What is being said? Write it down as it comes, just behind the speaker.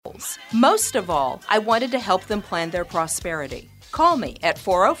things. Most of all, I wanted to help them plan their prosperity. Call me at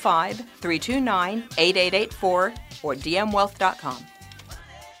 405-329-8884 or dmwealth.com.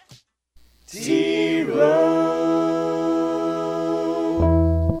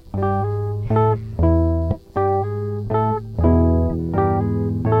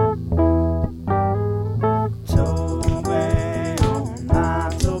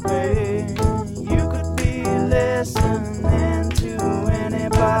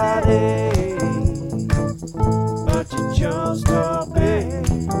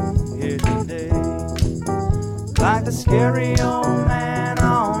 Like the scary old man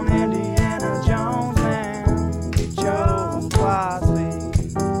on Indiana Jones, man, be chose wisely.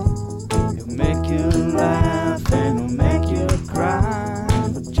 He'll make you laugh and he'll make you cry,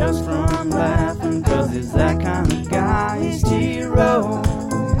 but just from laughing, 'cause he's that kind of guy. He's T-Row,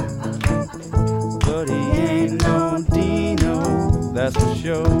 but he ain't no Dino, that's for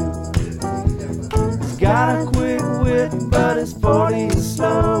sure. He's got a quick wit, but his 40 is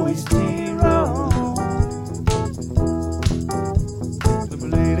slow. He's T-Row.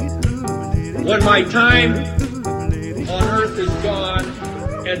 When my time on earth is gone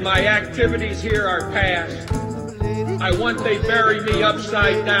and my activities here are past, I want they bury me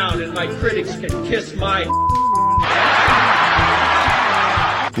upside down and my critics can kiss my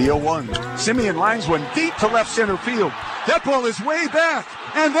The 0-1. Simeon lines one deep to left center field. That ball is way back,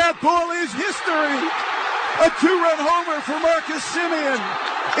 and that ball is history. A two-run homer for Marcus Simeon.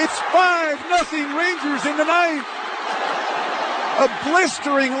 It's 5-0 Rangers in the ninth. A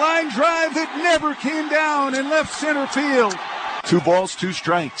blistering line drive that never came down in left center field. 2 balls, 2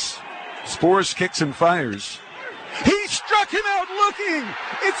 strikes. Spores kicks and fires. He struck him out looking.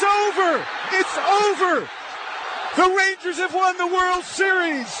 It's over. It's over. The Rangers have won the World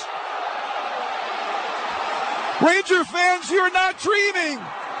Series. Ranger fans, you're not dreaming.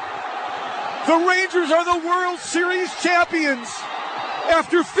 The Rangers are the World Series champions.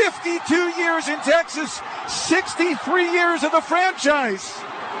 After 52 years in Texas, 63 years of the franchise.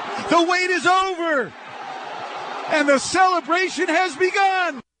 The wait is over, and the celebration has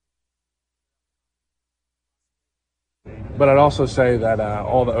begun. But I'd also say that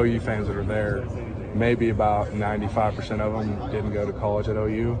all the OU fans that are there, maybe about 95% of them didn't go to college at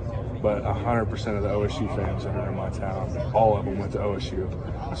OU, but 100% of the OSU fans that are in my town, all of them went to OSU.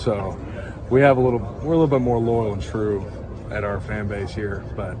 So we're a little bit more loyal and true at our fan base here,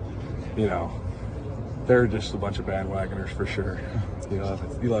 but you know, they're just a bunch of bandwagoners for sure. You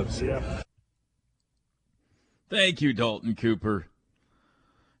love to see it. Thank you, Dalton Cooper.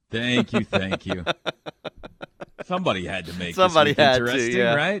 Thank you. Somebody had to make this week interesting,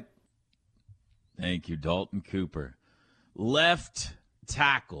 right? Thank you, Dalton Cooper. Left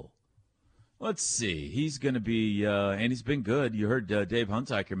tackle. Let's see. He's going to be, and he's been good. You heard Dave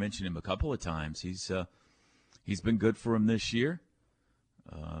Hunziker mention him a couple of times. He's been good for him this year.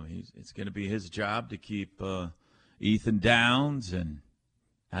 It's going to be his job to keep Ethan Downs and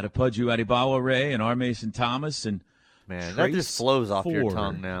Adepoju Adebawore and R. Mason Thomas and man, Trace that just flows off Ford. your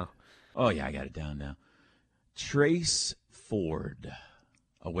tongue now. Oh yeah, I got it down now. Trace Ford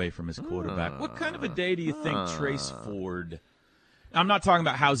away from his quarterback. What kind of a day do you think Trace Ford? I'm not talking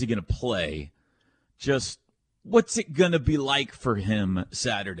about how's he going to play. Just what's it going to be like for him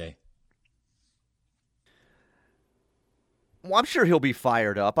Saturday? Well, I'm sure he'll be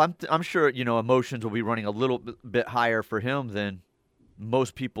fired up. I'm sure, emotions will be running a little bit higher for him than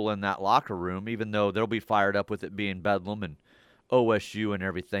most people in that locker room, even though they'll be fired up with it being Bedlam and OSU and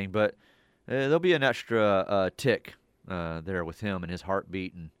everything. But there'll be an extra tick there with him and his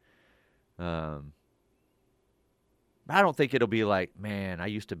heartbeat. And I don't think it'll be like, man, I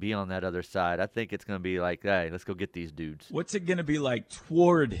used to be on that other side. I think it's going to be like, hey, let's go get these dudes. What's it going to be like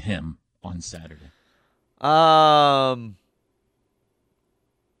toward him on Saturday?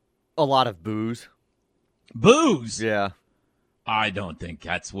 A lot of booze. Booze? Yeah. I don't think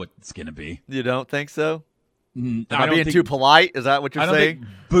that's what it's going to be. You don't think so? Am I being too polite? Is that what you're saying? Think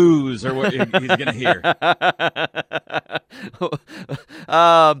booze or what he's going to hear.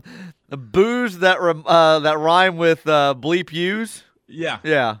 Booze that rhyme with bleep use? Yeah.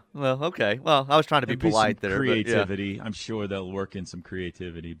 Yeah. Well, okay. Well, I was trying to be polite there. Creativity. But yeah. I'm sure they'll work in some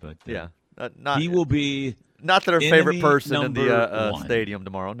creativity, but yeah. He will be not their favorite person in the one. stadium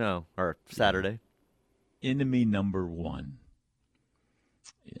tomorrow. No, or Saturday. Enemy number one.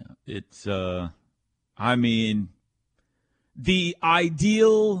 Yeah, it's. I mean, the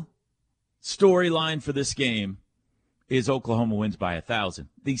ideal storyline for this game is Oklahoma wins by 1,000.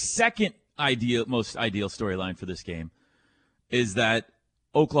 The second most ideal storyline for this game is that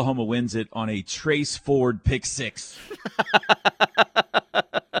Oklahoma wins it on a Trace Ford pick six.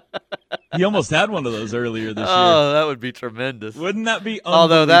 You almost had one of those earlier this year. Oh, that would be tremendous. Wouldn't that be unbelievable?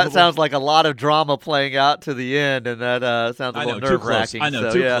 Although that sounds like a lot of drama playing out to the end, and that sounds a little nerve-wracking. I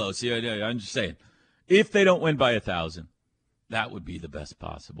know, too close. Yeah, I'm just saying. If they don't win by 1,000, that would be the best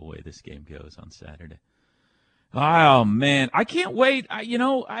possible way this game goes on Saturday. Oh, man. I can't wait. I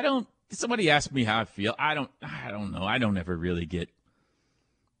don't – somebody asked me how I feel. I don't know. I don't ever really get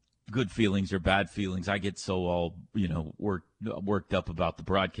good feelings or bad feelings. I get so all, worked up about the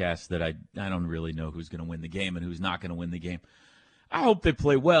broadcast that I don't really know who's going to win the game and who's not going to win the game. I hope they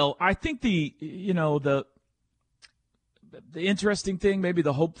play well. I think the interesting thing, maybe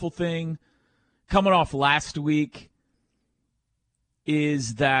the hopeful thing coming off last week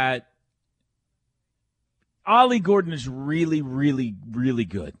is that Ollie Gordon is really, really, really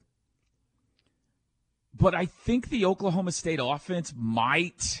good. But I think the Oklahoma State offense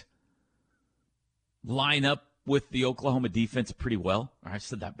might line up with the Oklahoma defense pretty well. I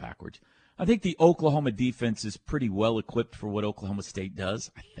said that backwards. I think the Oklahoma defense is pretty well equipped for what Oklahoma State does.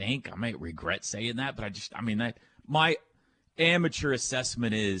 I think. I might regret saying that, but my amateur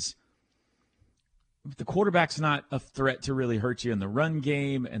assessment is if the quarterback's not a threat to really hurt you in the run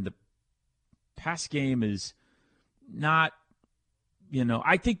game and the pass game is not,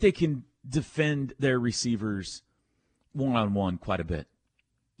 I think they can defend their receivers one-on-one quite a bit.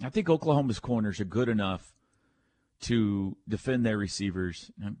 I think Oklahoma's corners are good enough to defend their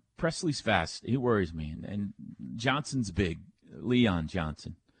receivers. And Presley's fast. He worries me. And Johnson's big, Leon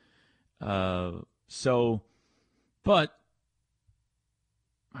Johnson. But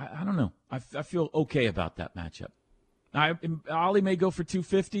I don't know. I feel okay about that matchup. Ollie may go for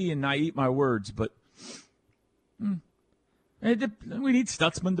 250, and I eat my words, but we need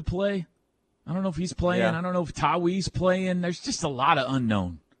Stutzman to play. I don't know if he's playing. Yeah. I don't know if Tawi's playing. There's just a lot of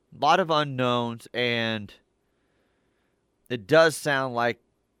unknown. A lot of unknowns, and it does sound like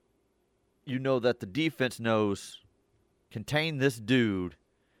that the defense knows contain this dude,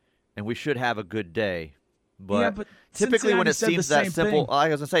 and we should have a good day. But typically when it seems that simple, I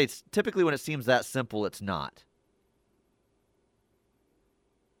was going to say, it's typically when it seems that simple, it's not.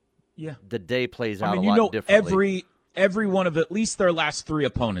 Yeah. The day plays out a lot differently. Every one of at least their last 3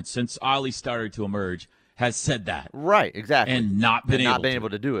 opponents since Ollie started to emerge has said that. Right, exactly. And not been able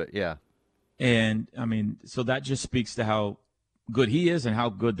to do it, yeah. And, so that just speaks to how good he is and how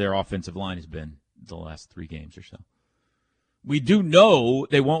good their offensive line has been the last 3 games or so. We do know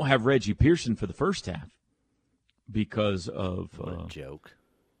they won't have Reggie Pearson for the first half because of what a joke.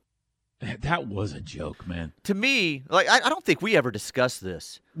 That was a joke, man. To me, I don't think we ever discussed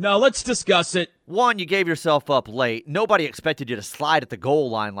this. No, let's discuss it. 1, you gave yourself up late. Nobody expected you to slide at the goal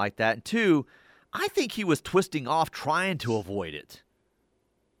line like that. And 2, I think he was twisting off trying to avoid it.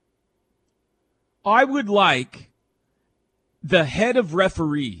 I would like the head of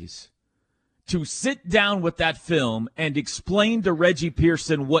referees to sit down with that film and explain to Reggie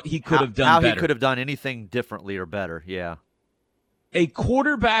Pearson what he could have done better. How he could have done anything differently or better, yeah. A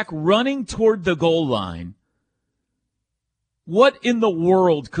quarterback running toward the goal line, what in the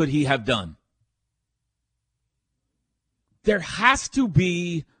world could he have done? There has to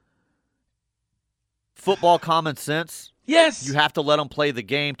be football common sense. Yes. You have to let them play the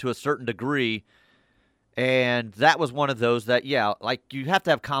game to a certain degree. And that was one of those that, you have to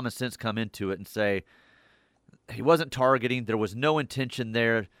have common sense come into it and say, he wasn't targeting. There was no intention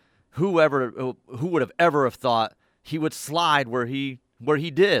there. Who would have ever have thought he would slide where he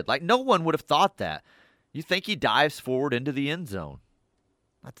did? No one would have thought that. You think he dives forward into the end zone.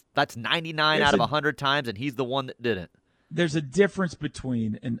 That's 99 out of 100 times, and he's the one that didn't. There's a difference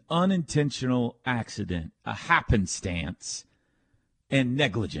between an unintentional accident, a happenstance, and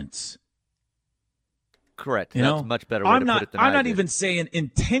negligence. Correct. That's a much better way to put it than I'm not even saying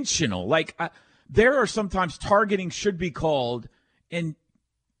intentional. There are sometimes targeting should be called, and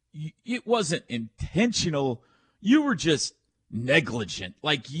it wasn't intentional. You were just negligent.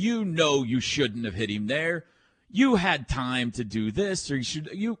 You shouldn't have hit him there. You had time to do this, or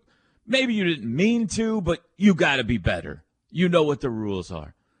maybe you didn't mean to, but you got to be better. You know what the rules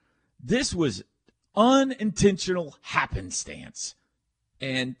are. This was unintentional happenstance,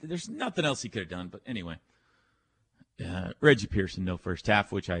 and there's nothing else he could have done. But anyway, Reggie Pearson, no first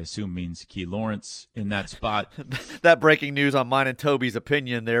half, which I assume means Key Lawrence in that spot. That breaking news on mine and Toby's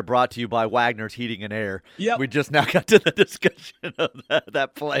opinion there, brought to you by Wagner's Heating and Air. Yep. We just now got to the discussion of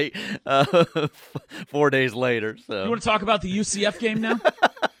that play 4 days later. So you want to talk about the UCF game now?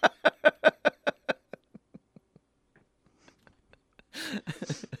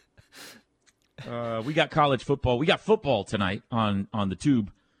 We got college football. We got football tonight on the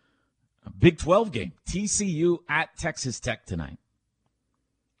tube. A Big 12 game. TCU at Texas Tech tonight.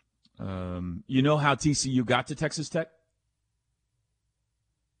 You know how TCU got to Texas Tech?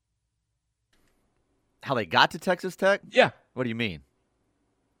 How they got to Texas Tech? Yeah. What do you mean?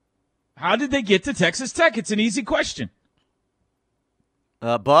 How did they get to Texas Tech? It's an easy question.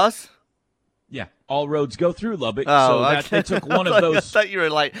 Bus? Yeah. All roads go through Lubbock. Oh, so okay. they took one of those. I thought you were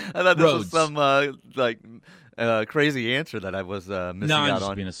like, I thought this roads. was some crazy answer that I was missing No, I'm out just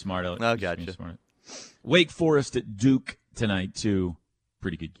on. being a smart aleck. Oh, gotcha. Wake Forest at Duke tonight, too.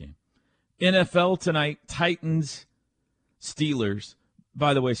 Pretty good game. NFL tonight, Titans, Steelers.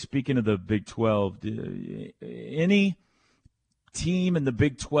 By the way, speaking of the Big 12, any team in the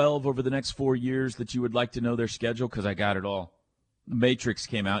Big 12 over the next 4 years that you would like to know their schedule? Because I got it all. The Matrix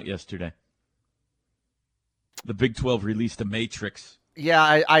came out yesterday. The Big 12 released a Matrix.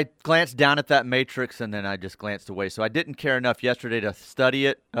 Yeah, I glanced down at that Matrix, and then I just glanced away. So I didn't care enough yesterday to study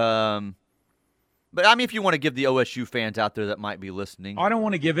it. But, I mean, if you want to give the OSU fans out there that might be listening. I don't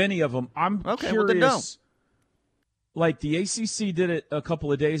want to give any of them. I'm okay, curious. Well, then don't. Like the ACC did it a couple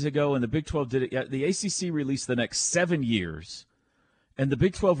of days ago, and the Big 12 did it. Yeah, the ACC released the next 7 years, and the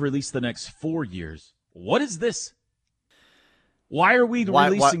Big 12 released the next 4 years. What is this? Why are we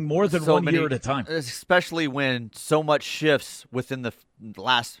releasing more than so 1 year at a time? Especially when so much shifts within the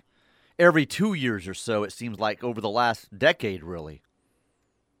last every 2 years or so. It seems like over the last decade, really.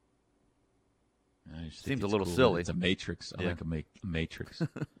 Seems a little cool. silly. It's a matrix. I like a matrix.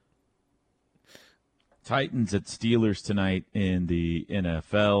 Titans at Steelers tonight in the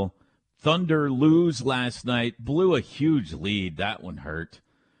NFL. Thunder lose last night. Blew a huge lead. That one hurt.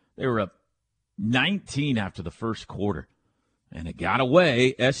 They were up 19 after the first quarter. And it got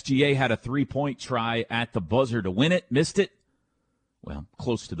away. SGA had a 3-point try at the buzzer to win it. Missed it. Well,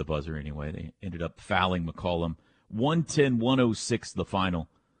 close to the buzzer anyway. They ended up fouling McCollum. 110-106 the final.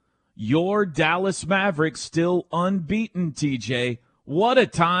 Your Dallas Mavericks still unbeaten, TJ. What a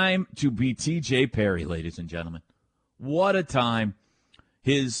time to be TJ Perry, ladies and gentlemen. What a time.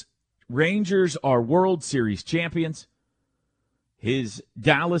 His Rangers are World Series champions. His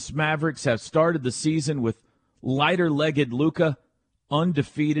Dallas Mavericks have started the season with lighter-legged Luka,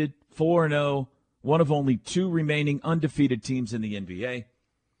 undefeated, 4-0, one of only 2 remaining undefeated teams in the NBA.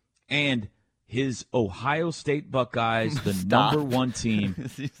 And his Ohio State Buckeyes, the number 1 team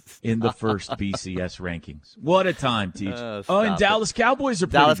in the first BCS rankings. What a time, TJ. And Dallas Cowboys are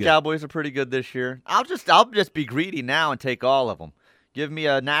pretty good. Dallas Cowboys are pretty good this year. I'll just be greedy now and take all of them. Give me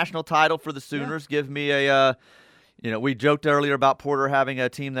a national title for the Sooners. Yeah. Give me a we joked earlier about Porter having a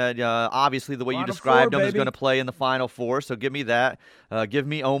team that obviously the way you described them is going to play in the Final Four. So give me that. Give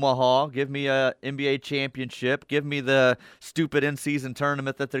me Omaha. Give me a NBA championship. Give me the stupid in-season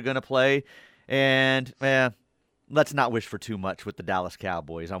tournament that they're going to play. And, let's not wish for too much with the Dallas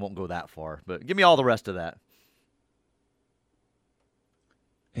Cowboys. I won't go that far. But give me all the rest of that.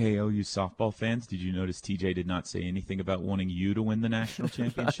 Hey, OU softball fans, did you notice TJ did not say anything about wanting you to win the national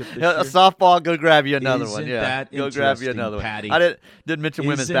championship this year? Softball, go grab you another one. Yeah, that go grab you another Patty? one. I didn't mention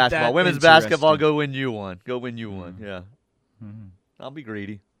women's basketball. Women's basketball, go win you one. Go win you one. Yeah. Mm-hmm. I'll be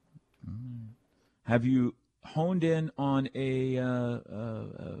greedy. Mm-hmm. Have you honed in on a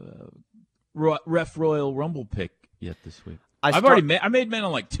Ref Royal Rumble pick yet this week? I made men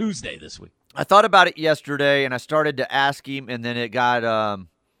on like Tuesday this week. I thought about it yesterday, and I started to ask him, and then it got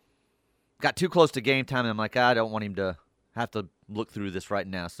too close to game time, and I'm like, I don't want him to have to look through this right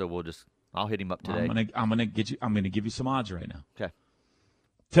now, so I'll hit him up today. I'm gonna give you some odds right now. Okay.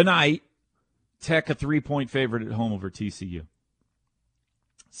 Tonight, Tech a 3-point favorite at home over TCU.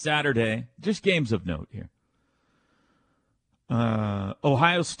 Saturday, just games of note here.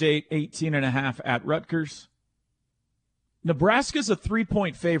 Ohio State 18.5 at Rutgers. Nebraska's a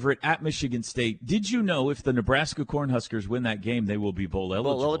 3-point favorite at Michigan State. Did you know if the Nebraska Cornhuskers win that game, they will be bowl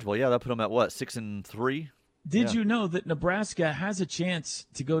eligible? Bowl eligible, yeah. That'll put them at what, 6-3? Did you know that Nebraska has a chance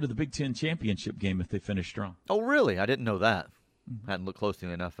to go to the Big Ten championship game if they finish strong? Oh, really? I didn't know that. I hadn't looked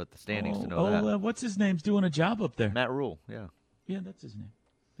closely enough at the standings to know that. What's his name's doing a job up there? Matt Rule, yeah. Yeah, that's his name.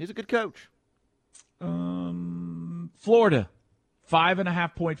 He's a good coach. Florida,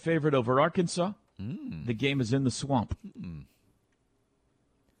 5.5-point favorite over Arkansas. The game is in the swamp.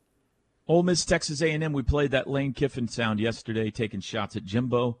 Ole Miss, Texas A&M. We played that Lane Kiffin sound yesterday, taking shots at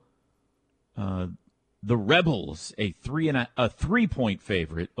Jimbo. The Rebels, a 3-point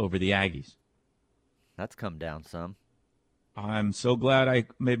favorite over the Aggies. That's come down some. I'm so glad I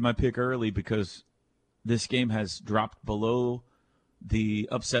made my pick early because this game has dropped below the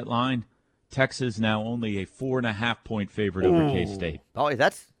upset line. Texas now only a 4.5-point favorite over K-State. Oh,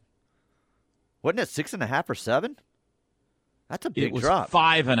 wasn't it 6.5 or 7? That's a big drop. It was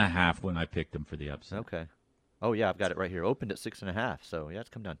 5.5 when I picked them for the upset. Okay. Oh, yeah, I've got it right here. Opened at 6.5, so, yeah, it's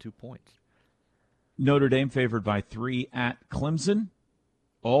come down 2 points. Notre Dame favored by 3 at Clemson.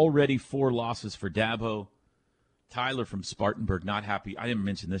 Already 4 losses for Dabo. Tyler from Spartanburg not happy. I didn't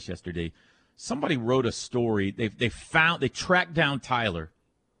mention this yesterday. Somebody wrote a story. They tracked down Tyler,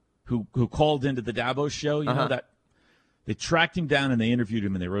 who called into the Dabo show. You know that they tracked him down and they interviewed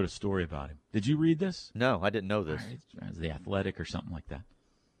him and they wrote a story about him. Did you read this? No, I didn't know this. It was The Athletic or something like that.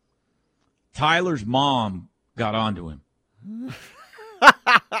 Tyler's mom got onto him.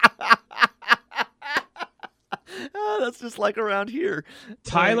 Oh, that's just like around here.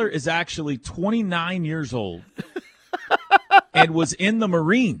 Tyler is actually 29 years old and was in the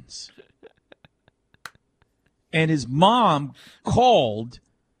Marines. And his mom called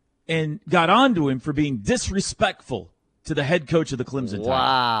and got onto him for being disrespectful to the head coach of the Clemson Tigers.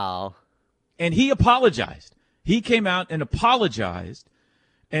 Wow. And he apologized. He came out and apologized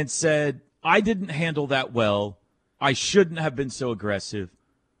and said, I didn't handle that well. I shouldn't have been so aggressive.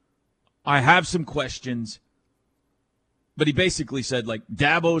 I have some questions. But he basically said, like,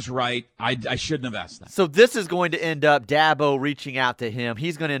 Dabo's right. I shouldn't have asked that. So this is going to end up Dabo reaching out to him.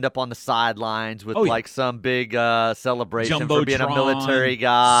 He's going to end up on the sidelines with, some big celebration Jumbotron, for being a military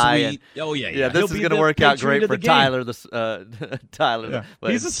guy. Yeah. This is going to work out great for Tyler. Tyler. Yeah.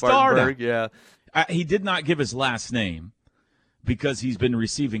 He's a star now. Yeah. He did not give his last name because he's been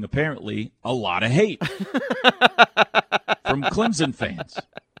receiving, apparently, a lot of hate from Clemson fans.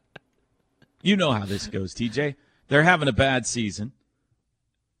 You know how this goes, TJ. They're having a bad season.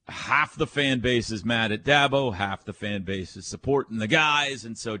 Half the fan base is mad at Dabo. Half the fan base is supporting the guys.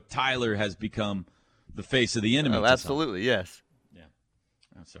 And so Tyler has become the face of the enemy. Oh, absolutely, yes. Yeah.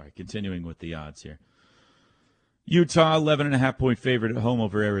 I'm sorry. Continuing with the odds here. Utah, 11.5-point favorite at home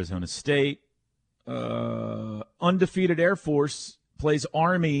over Arizona State. Undefeated Air Force plays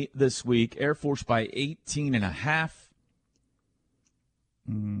Army this week. Air Force by 18.5.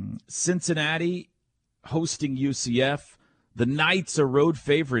 Cincinnati hosting UCF. The Knights are road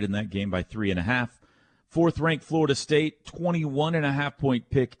favorite in that game by 3.5. Fourth-ranked Florida State,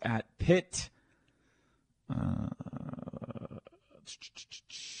 21.5-point pick at Pitt.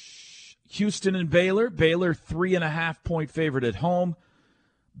 Houston and Baylor. Baylor, 3.5-point favorite at home.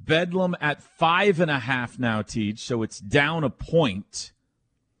 Bedlam at 5.5 now, Teach, so it's down a point.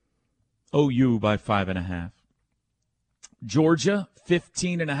 OU by 5.5. Georgia,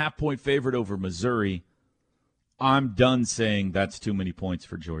 15.5-point favorite over Missouri. I'm done saying that's too many points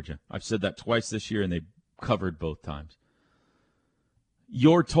for Georgia. I've said that twice this year, and they covered both times.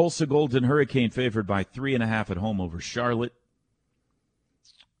 Your Tulsa Golden Hurricane favored by 3.5 at home over Charlotte.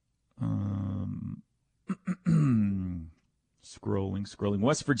 Scrolling.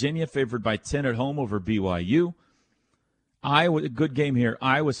 West Virginia favored by 10 at home over BYU. Iowa, a good game here.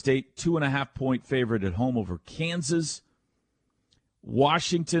 Iowa State, 2.5-point favorite at home over Kansas.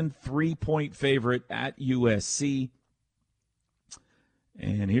 Washington, 3-point favorite at USC.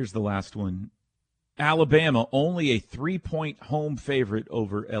 And here's the last one. Alabama, only a 3-point home favorite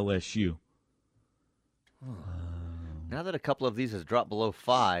over LSU. Now that a couple of these has dropped below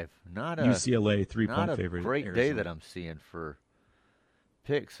 5, UCLA, 3-point favorite. Not a great day that I'm seeing for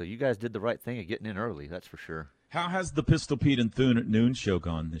picks. So you guys did the right thing of getting in early, that's for sure. How has the Pistol Pete and Thune at Noon show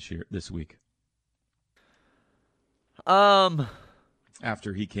gone this week?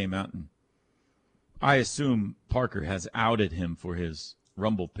 After he came out, and I assume Parker has outed him for his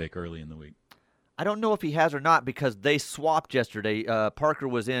Rumble pick early in the week. I don't know if he has or not because they swapped yesterday. Parker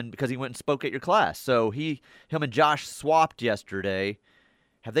was in because he went and spoke at your class. So him and Josh swapped yesterday.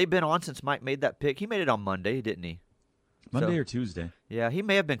 Have they been on since Mike made that pick? He made it on Monday, didn't he? Monday or Tuesday. Yeah, he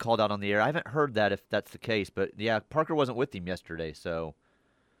may have been called out on the air. I haven't heard that if that's the case. But, yeah, Parker wasn't with him yesterday. So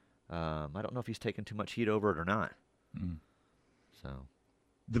I don't know if he's taking too much heat over it or not. So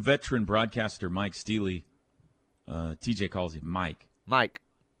the veteran broadcaster Mike Steely, TJ calls him Mike. Mike!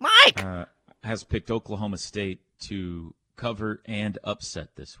 Has picked Oklahoma State to cover and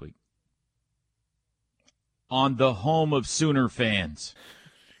upset this week. On the home of Sooner fans.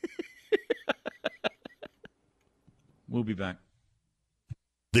 We'll be back.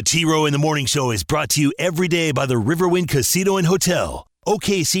 The T-Row in the Morning Show is brought to you every day by the Riverwind Casino and Hotel,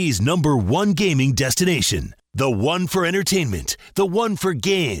 OKC's #1 gaming destination. The one for entertainment, the one for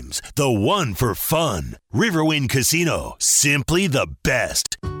games, the one for fun. Riverwind Casino, simply the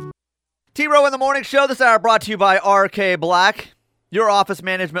best. T-Row in the Morning Show this hour brought to you by RK Black, your office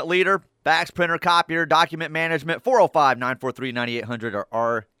management leader. Fax, printer, copier, document management, 405-943-9800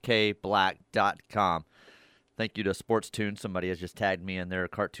 or rkblack.com. Thank you to Sports Tune. Somebody has just tagged me in their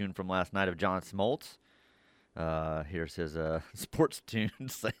cartoon from last night of John Smoltz. Here's his sports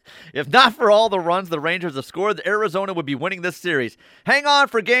tunes. If not for all the runs the Rangers have scored, Arizona would be winning this series. Hang on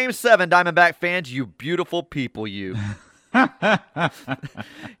for Game 7, Diamondback fans, you beautiful people, you.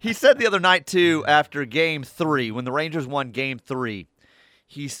 He said the other night, too, after Game 3, when the Rangers won Game 3,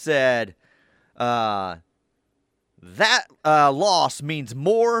 he said that loss is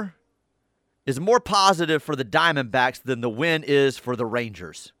more positive for the Diamondbacks than the win is for the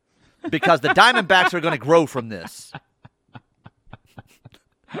Rangers. Because the Diamondbacks are going to grow from this.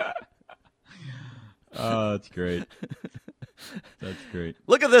 Oh, that's great. That's great.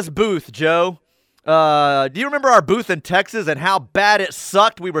 Look at this booth, Joe. Do you remember our booth in Texas and how bad it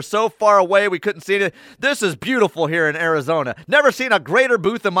sucked? We were so far away we couldn't see it. This is beautiful here in Arizona. Never seen a greater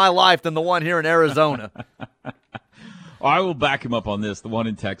booth in my life than the one here in Arizona. I will back him up on this. The one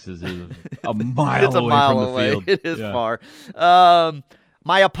in Texas is a mile it's a away mile from the away. field. It is far.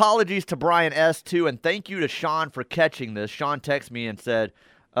 My apologies to Brian S. too, and thank you to Sean for catching this. Sean texted me and said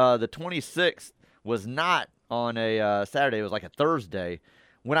the 26th was not on a Saturday. It was like a Thursday.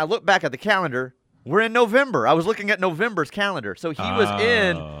 When I look back at the calendar, we're in November. I was looking at November's calendar. So he was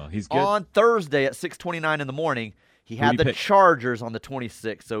in on Thursday at 6:29 in the morning. He had the Chargers on the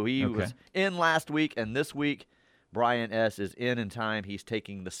 26th. So he was in last week, and this week Brian S. is in time. He's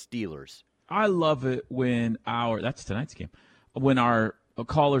taking the Steelers. I love it when that's tonight's game, when our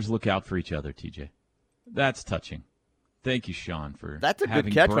callers look out for each other, TJ. That's touching. Thank you, Sean, for That's a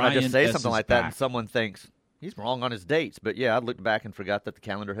good catch when I just say something like that and someone thinks he's wrong on his dates. But, yeah, I looked back and forgot that the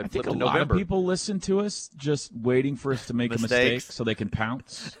calendar had flipped to November. I think a lot of people listen to us just waiting for us to make a mistake so they can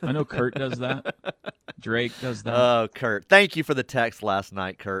pounce. I know Kurt does that. Drake does that. Oh, Kurt. Thank you for the text last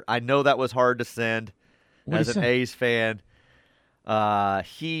night, Kurt. I know that was hard to send as an A's fan.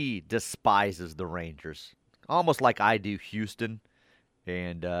 He despises the Rangers, almost like I do Houston.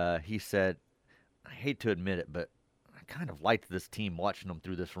 And he said, I hate to admit it, but I kind of liked this team watching them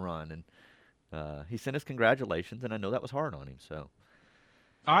through this run. And he sent us congratulations, and I know that was hard on him. So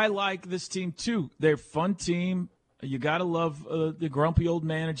I like this team, too. They're a fun team. You got to love the grumpy old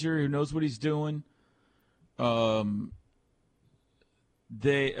manager who knows what he's doing. Adolis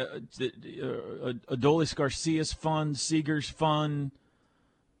Garcia's fun. Seager's fun.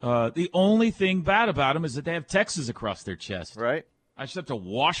 The only thing bad about them is that they have Texas across their chest. Right. I just have to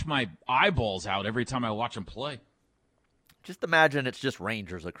wash my eyeballs out every time I watch them play. Just imagine it's just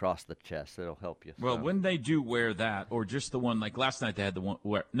Rangers across the chest. It'll help you. Well, when they do wear that, or just the one, like last night they had the one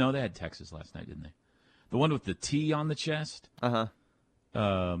where – no, they had Texas last night, didn't they? The one with the T on the chest. Uh-huh.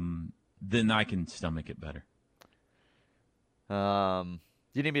 Then I can stomach it better. Do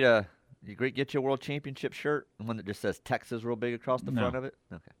you need me to get you a World Championship shirt? The one that just says Texas real big across the front of it?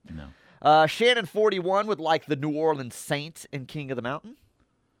 Okay. No. Shannon 41 would like the New Orleans Saints in King of the Mountain.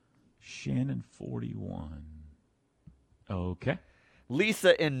 Shannon 41. Okay.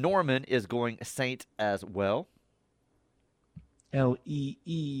 Lisa in Norman is going Saint as well.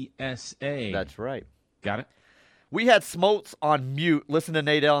 Leesa. That's right. Got it. We had Smoltz on mute. Listen to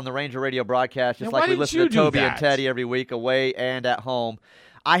Nadell on the Ranger Radio broadcast, just like we listen to Toby and Teddy every week, away and at home.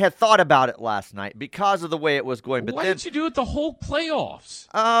 I had thought about it last night because of the way it was going. But why didn't you do it the whole playoffs?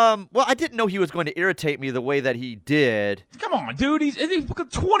 Well, I didn't know he was going to irritate me the way that he did. Come on, dude. He's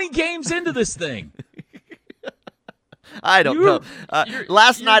 20 games into this thing. I don't know.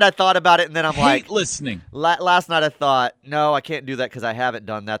 Last night I thought about it, and then I'm like, listening. Last night I thought, no, I can't do that because I haven't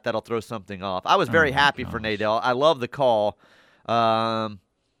done that. That'll throw something off. I was very happy for Nadell. I love the call.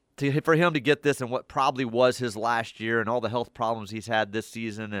 For him to get this in what probably was his last year and all the health problems he's had this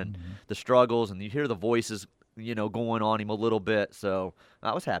season and the struggles, and you hear the voices, going on him a little bit. So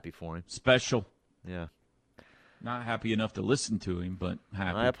I was happy for him. Special. Yeah. Not happy enough to listen to him, but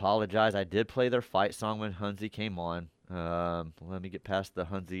happy. I apologize. I did play their fight song when Hunzy came on. Let me get past the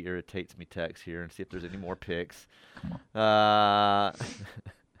Hunzy irritates me text here and see if there's any more picks. Come on.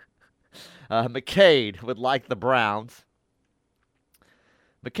 McCade would like the Browns.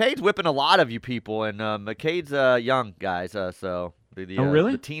 McCade's whipping a lot of you people, and McCade's young guys. So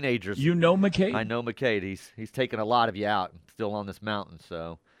really? The teenagers. You know McCade? I know McCade. He's taking a lot of you out, still on this mountain.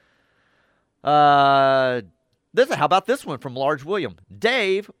 So, how about this one from Large William?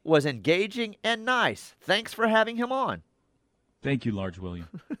 Dave was engaging and nice. Thanks for having him on. Thank you, Large William.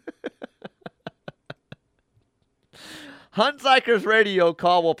 Hunziker's radio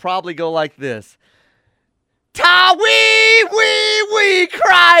call will probably go like this. Ta wee wee wee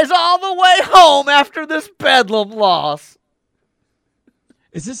cries all the way home after this Bedlam loss.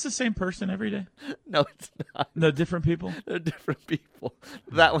 Is this the same person every day? No, it's not. No, different people? They're different people.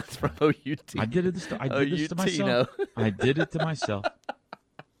 That one's from OUT. I did it to myself. I did it to myself.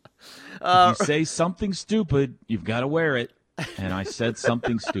 If you say something stupid, you've got to wear it. And I said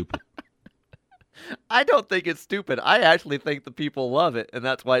something stupid. I don't think it's stupid. I actually think the people love it, and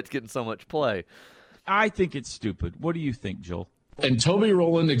that's why it's getting so much play. I think it's stupid. What do you think, Joel? And Toby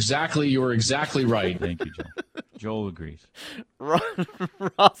Rowland, you were exactly right. Thank you, Joel. Joel agrees.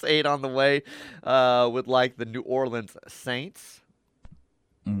 Ross 8 on the way with like the New Orleans Saints.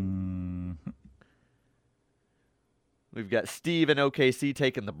 Mm-hmm. We've got Steve in OKC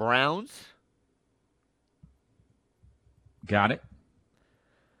taking the Browns. Got it.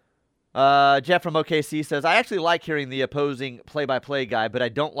 Jeff from OKC says, I actually like hearing the opposing play-by-play guy, but I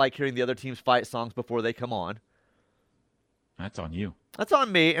don't like hearing the other team's fight songs before they come on. That's on you. That's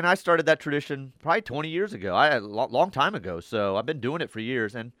on me, and I started that tradition probably 20 years ago. A long time ago, so I've been doing it for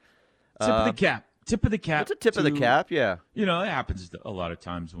years. And Tip of the cap. Tip of the cap. It's a tip of the cap, yeah. You know, it happens a lot of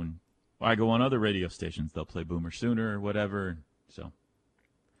times when I go on other radio stations. They'll play Boomer Sooner or whatever. So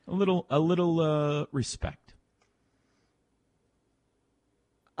a little respect.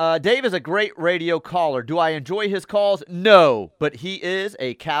 Dave is a great radio caller. Do I enjoy his calls? No, but he is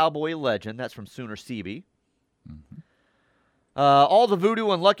a Cowboy legend. That's from Sooner CB. Mm-hmm. All the voodoo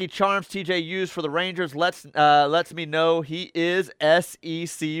and lucky charms TJ used for the Rangers lets me know he is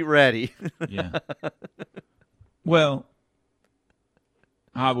SEC ready. Yeah. Well,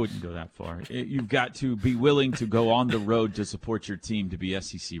 I wouldn't go that far. You've got to be willing to go on the road to support your team to be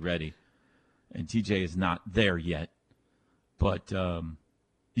SEC ready. And TJ is not there yet. But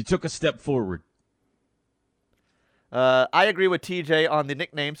you took a step forward. I agree with TJ on the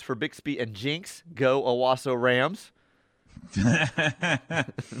nicknames for Bixby and Jinx. Go Owasso Rams.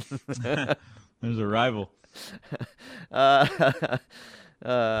 There's a rival. How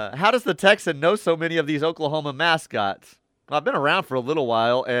does the Texan know so many of these Oklahoma mascots? Well, I've been around for a little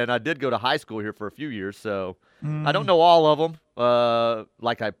while, and I did go to high school here for a few years, so I don't know all of them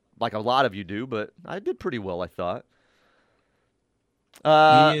like a lot of you do, but I did pretty well, I thought.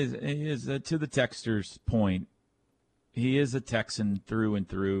 He is to the texter's point. He is a Texan through and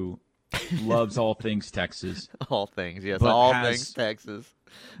through. Loves all things Texas. All things, yes. All things Texas.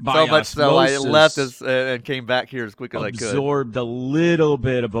 So much so I left and came back here as quick as I could. Absorbed a little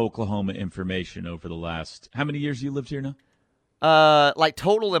bit of Oklahoma information over the last – how many years you lived here now? Like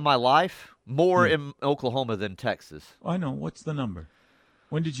total in my life, more in Oklahoma than Texas. I know. What's the number?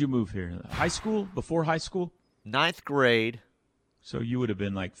 When did you move here? High school? Before high school? 9th grade. So you would have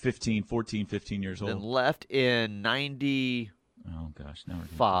been like 15 years old. Then left in 90. Oh gosh,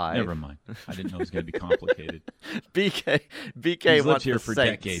 never mind. I didn't know it was going to be complicated. BK He's wants lived here the for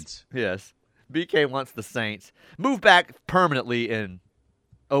Saints. decades. Yes, BK wants the Saints. Move back permanently in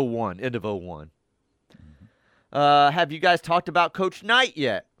 01, end of 01. Mm-hmm. Have you guys talked about Coach Knight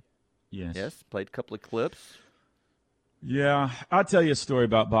yet? Yes. Yes, played a couple of clips. Yeah, I'll tell you a story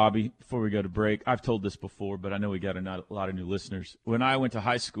about Bobby before we go to break. I've told this before, but I know we got a lot of new listeners. When I went to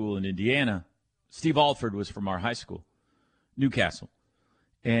high school in Indiana, Steve Alford was from our high school, Newcastle.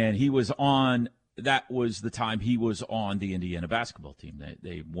 And he was on – that was the time he was on the Indiana basketball team.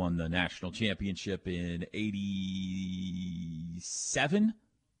 They won the national championship in 87,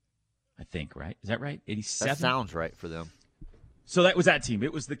 I think, right? Is that right? 87? That sounds right for them. So that was that team.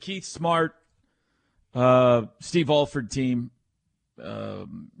 It was the Keith Smart – Steve Alford team,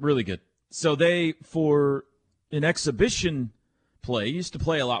 really good. So they, for an exhibition play, used to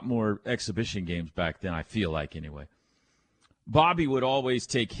play a lot more exhibition games back then, I feel like anyway. Bobby would always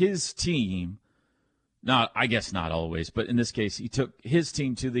take his team, I guess not always, but in this case, he took his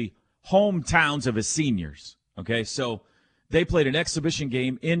team to the hometowns of his seniors. Okay, so they played an exhibition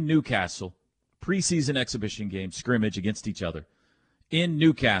game in Newcastle, preseason exhibition game, scrimmage against each other in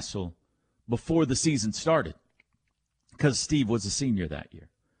Newcastle before the season started, because Steve was a senior that year.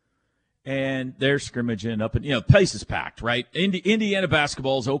 And they're scrimmaging up, and the place is packed, right? Indiana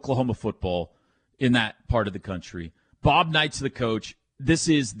basketball is Oklahoma football in that part of the country. Bob Knight's the coach. This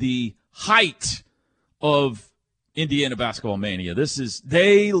is the height of Indiana basketball mania.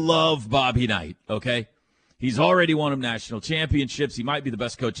 They love Bobby Knight, okay? He's already won them national championships. He might be the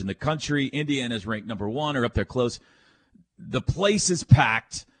best coach in the country. Indiana's ranked number 1 or up there close. The place is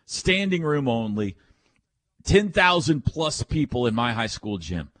packed. Standing room only, 10,000 plus people in my high school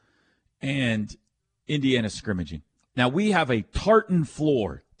gym, and Indiana scrimmaging. Now, we have a tartan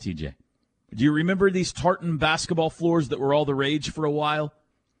floor, TJ. Do you remember these tartan basketball floors that were all the rage for a while?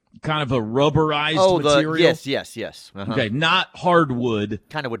 Kind of a rubberized material? Yes. Uh-huh. Okay, not hardwood.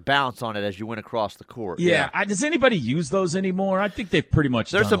 Kind of would bounce on it as you went across the court. Yeah. Does anybody use those anymore? I think they've pretty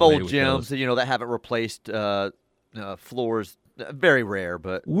much There's done some away old with gyms those. that haven't replaced floors Very rare,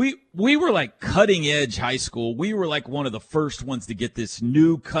 but we were like cutting edge high school. We were like one of the first ones to get this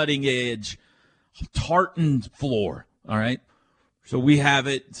new cutting edge tartan floor. All right. So we have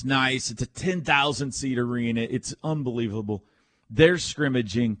it. It's nice. It's a 10,000 seat arena. It's unbelievable. They're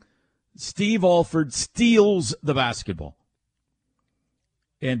scrimmaging. Steve Alford steals the basketball.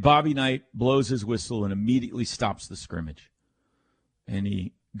 And Bobby Knight blows his whistle and immediately stops the scrimmage. And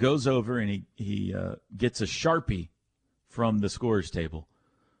he goes over and he gets a Sharpie from the scorer's table,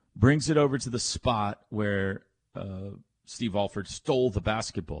 brings it over to the spot where Steve Alford stole the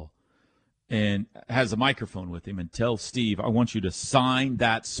basketball, and has a microphone with him and tells Steve, I want you to sign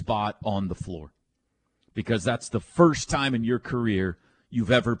that spot on the floor because that's the first time in your career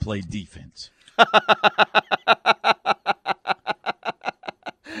you've ever played defense.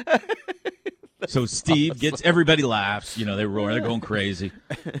 So Steve gets, everybody laughs, they roar, they're going crazy.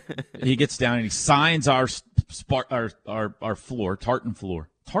 He gets down and he signs our floor, tartan floor.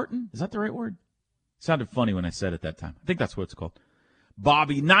 Tartan? Is that the right word? Sounded funny when I said it that time. I think that's what it's called.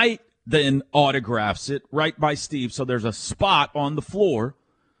 Bobby Knight then autographs it right by Steve. So there's a spot on the floor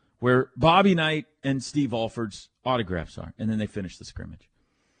where Bobby Knight and Steve Alford's autographs are. And then they finish the scrimmage.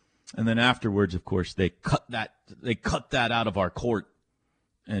 And then afterwards, of course, they cut that out of our court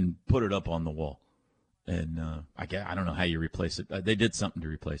and put it up on the wall. And I don't know how you replace it. They did something to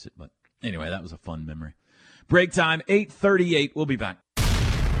replace it. But anyway, that was a fun memory. Break time, 8:38. We'll be back.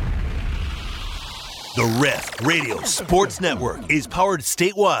 The Ref Radio Sports Network is powered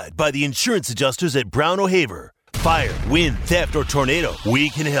statewide by the insurance adjusters at Brown O'Haver. Fire, wind, theft, or tornado, we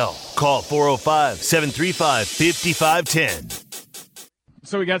can help. Call 405-735-5510.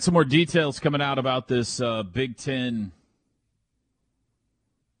 So we got some more details coming out about this Big Ten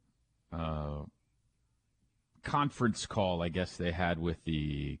conference call, I guess they had with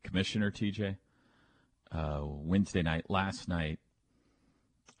the commissioner, TJ, Wednesday night, last night.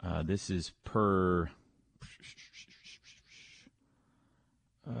 This is per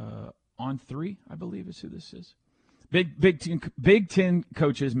On 3, I believe is who this is. Big Ten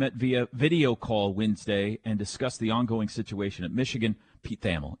coaches met via video call Wednesday and discussed the ongoing situation at Michigan. Pete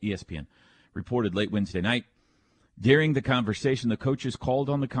Thamel, ESPN, reported late Wednesday night. During the conversation, the coaches called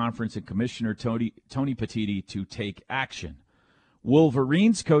on the conference and Commissioner Tony Petitti to take action.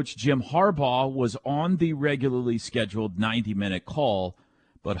 Wolverines coach Jim Harbaugh was on the regularly scheduled 90-minute call,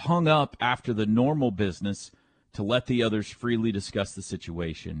 but hung up after the normal business to let the others freely discuss the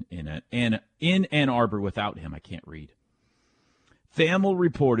situation in Ann Arbor without him. I can't read. Thamel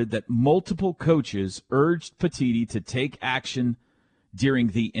reported that multiple coaches urged Petitti to take action during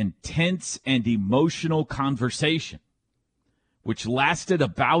the intense and emotional conversation, which lasted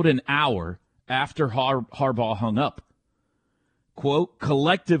about an hour after Harbaugh hung up. Quote,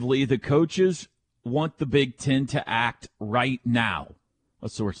 collectively, the coaches want the Big Ten to act right now, a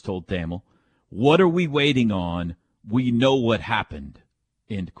source told Thamel. What are we waiting on? We know what happened,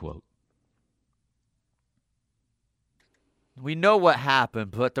 end quote. We know what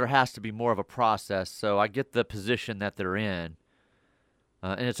happened, but there has to be more of a process, so I get the position that they're in.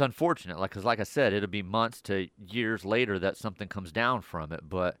 And it's unfortunate, because like I said, it'll be months to years later that something comes down from it.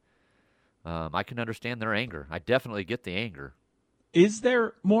 But I can understand their anger. I definitely get the anger. Is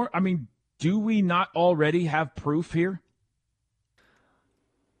there more? I mean, do we not already have proof here?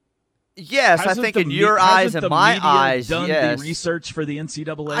 Yes, I think in your eyes and my eyes, done yes. The research for the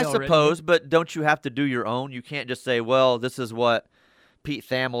NCAA I already? suppose, but don't you have to do your own? You can't just say, well, this is what Pete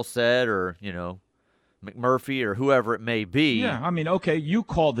Thamel said, or, McMurphy or whoever it may be. Yeah, I mean, okay, you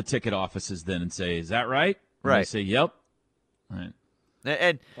call the ticket offices then and say, is that right? And right. They say, yep. Right.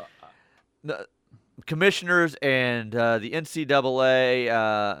 And the commissioners and the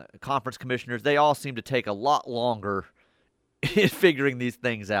NCAA conference commissioners, they all seem to take a lot longer in figuring these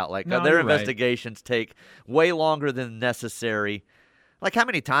things out. Their investigations take way longer than necessary. How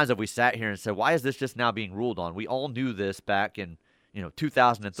many times have we sat here and said, why is this just now being ruled on? We all knew this back in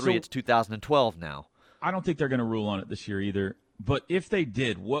 2003. It's 2012 now. I don't think they're going to rule on it this year either. But if they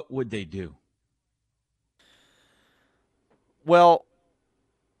did, what would they do? Well,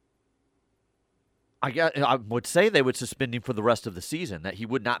 I would say they would suspend him for the rest of the season, that he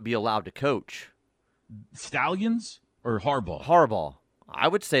would not be allowed to coach. Stallions or Harbaugh? Harbaugh. I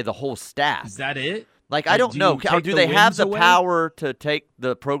would say the whole staff. Is that it? I don't know. Do they have the power to take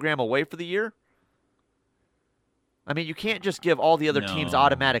the program away for the year? I mean, you can't just give all the other teams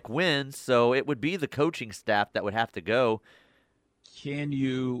automatic wins, so it would be the coaching staff that would have to go. Can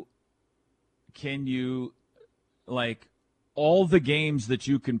you all the games that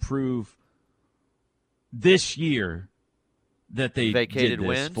you can prove this year that they vacated did this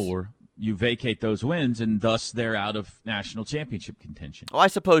wins for, you vacate those wins, and thus they're out of national championship contention. Well, I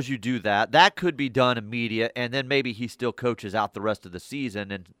suppose you do that. That could be done immediate, and then maybe he still coaches out the rest of the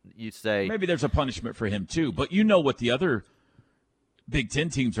season, and you say maybe there's a punishment for him too. But you know what the other Big Ten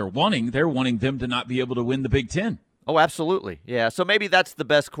teams are wanting? They're wanting them to not be able to win the Big Ten. Oh, absolutely. Yeah, so maybe that's the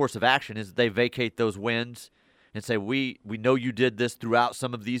best course of action is they vacate those wins and say, we know you did this throughout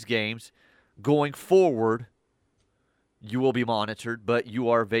some of these games. Going forward, you will be monitored, but you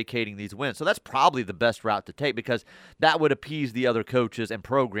are vacating these wins. So that's probably the best route to take because that would appease the other coaches and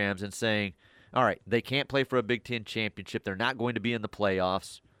programs and saying, all right, they can't play for a Big Ten championship. They're not going to be in the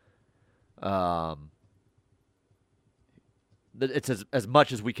playoffs. It's as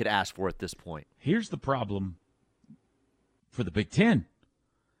much as we could ask for at this point. Here's the problem for the Big Ten.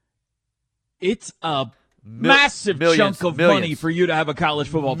 It's a massive chunk of money for you to have a college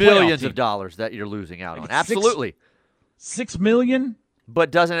football playoff team. Millions of dollars that you're losing out on. Absolutely. $6 million?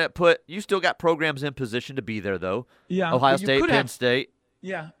 But doesn't it put – you still got programs in position to be there, though. Yeah. Ohio State, Penn State.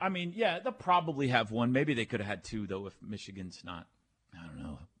 Yeah. I mean, yeah, they'll probably have one. Maybe they could have had two, though, if Michigan's not – I don't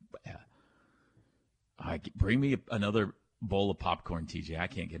know. But, yeah. Bring me another bowl of popcorn, TJ. I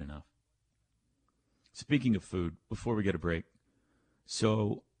can't get enough. Speaking of food, before we get a break,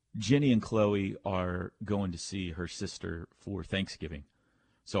 so Jenny and Chloe are going to see her sister for Thanksgiving.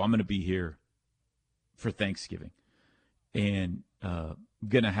 So I'm going to be here for Thanksgiving. And I'm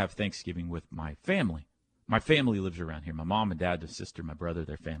going to have Thanksgiving with my family. My family lives around here. My mom and dad, the sister, my brother,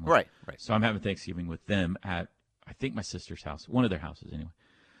 their family. Right. So I'm having Thanksgiving with them at, I think, my sister's house. One of their houses, anyway.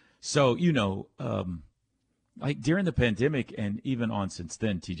 So, you know, like during the pandemic and even on since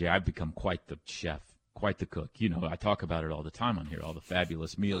then, TJ, I've become quite the chef. Quite the cook. You know, I talk about it all the time on here, all the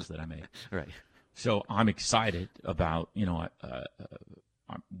fabulous meals that I make. Right. So I'm excited about, you know,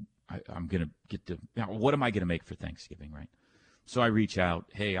 I'm going to get to, now, what am I going to make for Thanksgiving, right? So I reach out,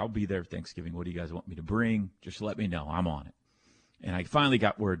 hey, I'll be there for Thanksgiving. What do you guys want me to bring? Just let me know. I'm on it. And I finally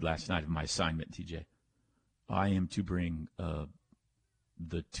got word last night of my assignment, TJ. I am to bring the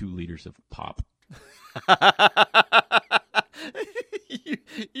 2 liters of pop.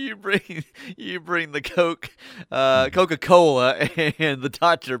 You bring the Coca-Cola and the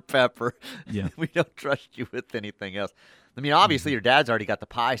Dr. Pepper. Yeah. We don't trust you with anything else. I mean, obviously your dad's already got the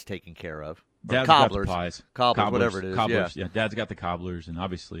pies taken care of. Dad's cobblers, got the pies. Cobblers, whatever it is. Cobblers, yeah. Dad's got the cobblers, and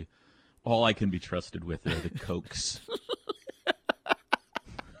obviously all I can be trusted with are the Cokes.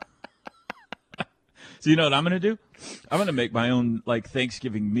 So you know what I'm going to do? I'm going to make my own like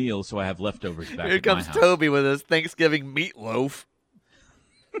Thanksgiving meal so I have leftovers back Here at my comes house. Toby with his Thanksgiving meatloaf.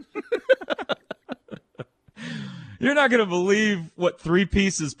 You're not going to believe what 3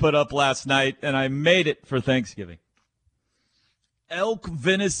 pieces put up last night, and I made it for Thanksgiving. Elk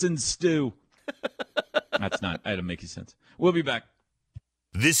venison stew. That don't make any sense. We'll be back.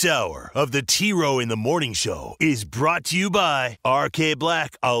 This hour of the T-Row in the Morning Show is brought to you by RK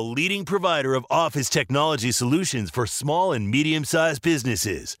Black, a leading provider of office technology solutions for small and medium-sized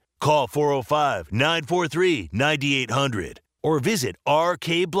businesses. Call 405-943-9800 or visit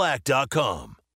rkblack.com.